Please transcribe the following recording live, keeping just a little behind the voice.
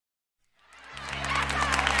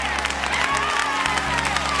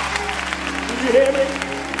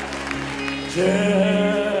One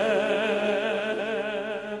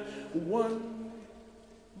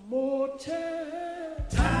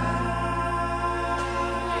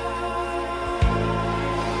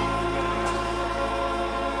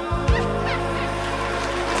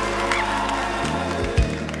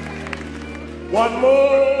one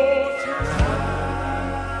more time.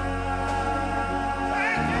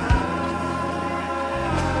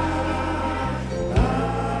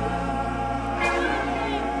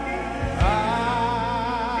 I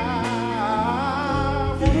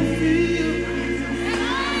wanna feel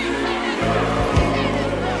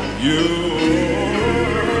you.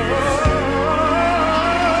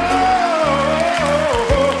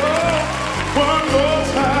 One more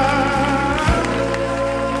time.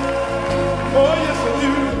 Oh, yes, I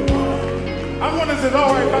do. I wonder if it's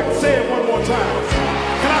all right if I can say it one more time.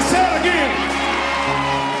 Can I say it again?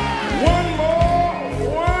 One more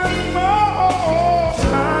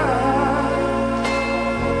time.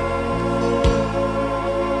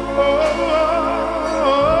 Oh,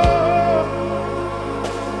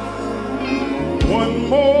 one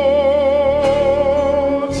more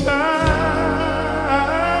time.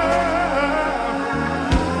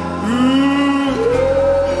 Ooh.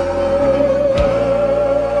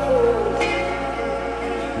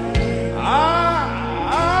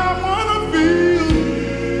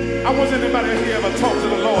 I want anybody here ever talk to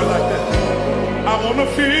the Lord like that? I want to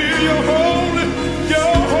feel your holy,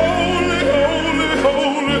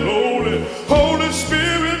 Holy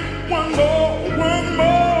Spirit. One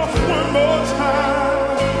more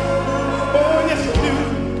time. Oh, yes, I do.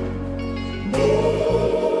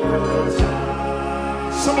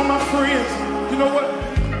 Some of my friends, you know what?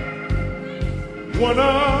 One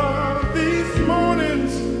of these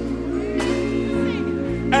mornings,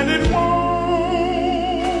 and it won't.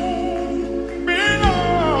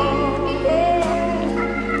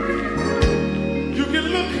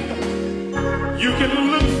 You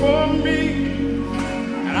can look for me,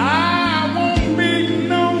 and I won't be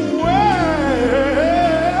nowhere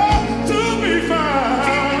to be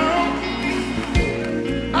found.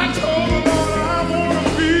 I told the Lord I want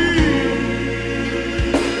to be.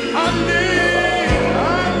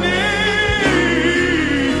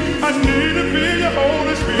 I need to be your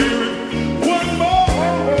Holy Spirit. One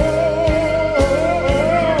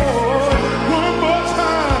more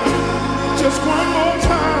time, just one more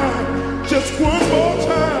time. Just one more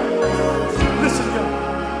time. Listen, y'all.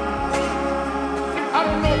 I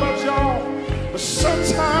don't know about y'all, but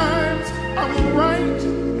sometimes I'm right.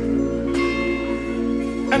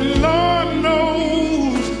 And Lord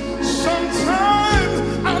knows,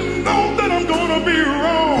 sometimes I know that I'm going to be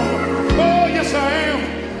wrong. Oh, yes, I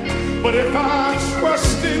am. But if I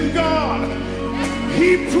trust in God,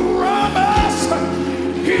 He promised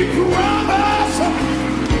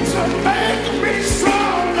to make me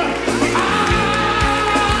strong.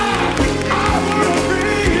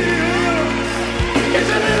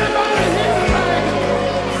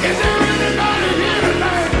 Is there anybody here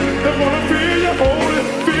tonight that want to feel your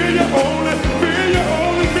Holy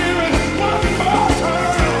Spirit one more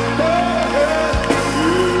time?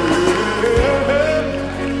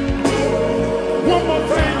 One more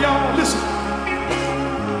thing, y'all. Listen.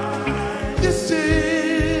 This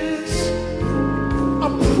is a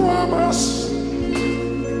promise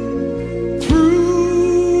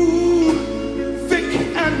through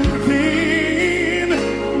thick and thin.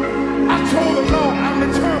 I told the Lord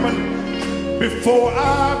I'm determined before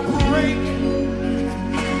I break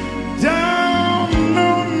down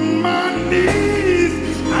on my knees,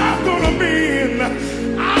 I'm gonna bend.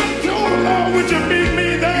 I told the Lord, would you meet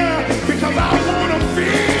me there? Because I wanna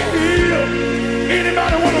feel.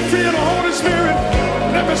 Anybody wanna feel the Holy Spirit?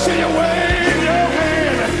 Let me see you wave your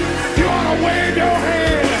hand. You ought to wave your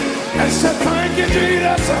hand and say thank you,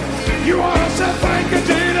 Jesus. You ought to say thank you,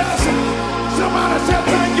 Jesus. Somebody said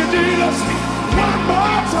thank you, Jesus. One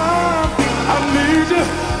more time. I need you.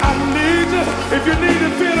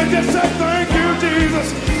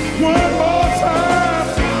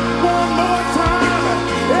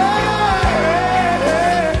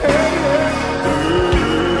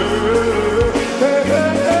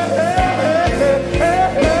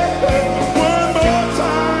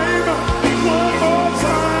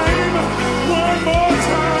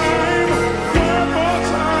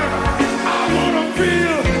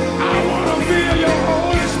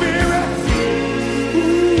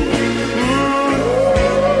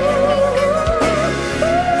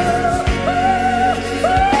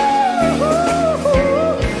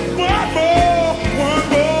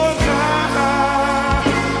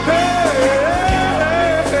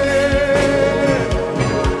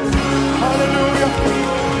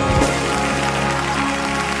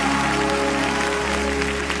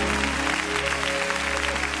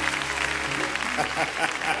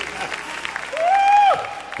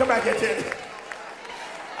 Come back here, Teddy.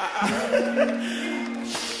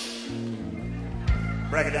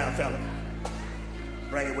 Bring it down, fella.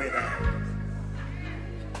 Bring it way down.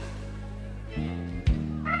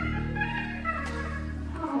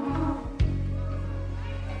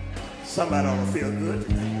 Somebody ought to feel good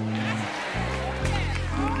tonight.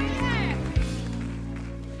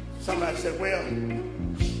 Somebody said, well,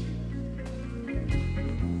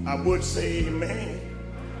 I would say amen,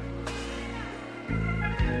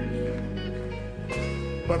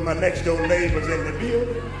 but my next door neighbor's in the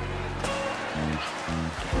building,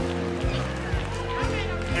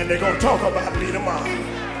 and they're going to talk about me tomorrow.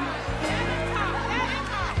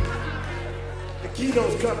 The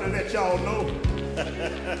Keynotes come to let y'all know.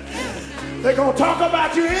 They're going to talk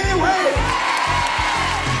about you anyway.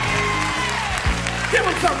 Give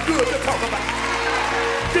them something good to talk about.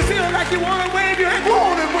 You feel like you want to wave your hand, go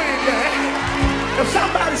on and wave your hand. If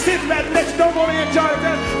somebody's sitting right next door going to enjoy it,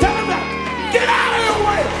 tell them that. Get out of your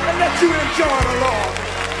way and let you enjoy the Lord.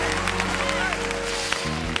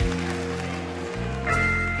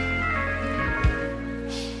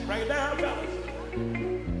 Bring it down, fellas.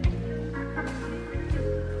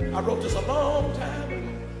 I wrote this a long time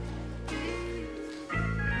ago.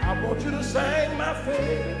 I want you to sing my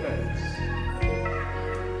favorite verse.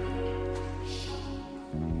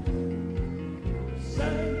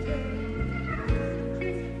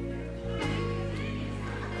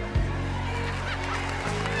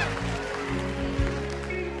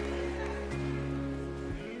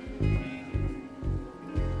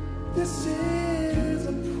 This is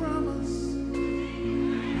a promise.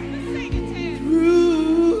 Through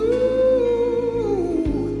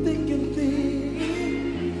thick and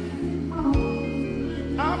thin,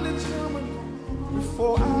 I'm determined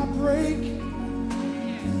before I break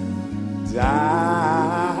down.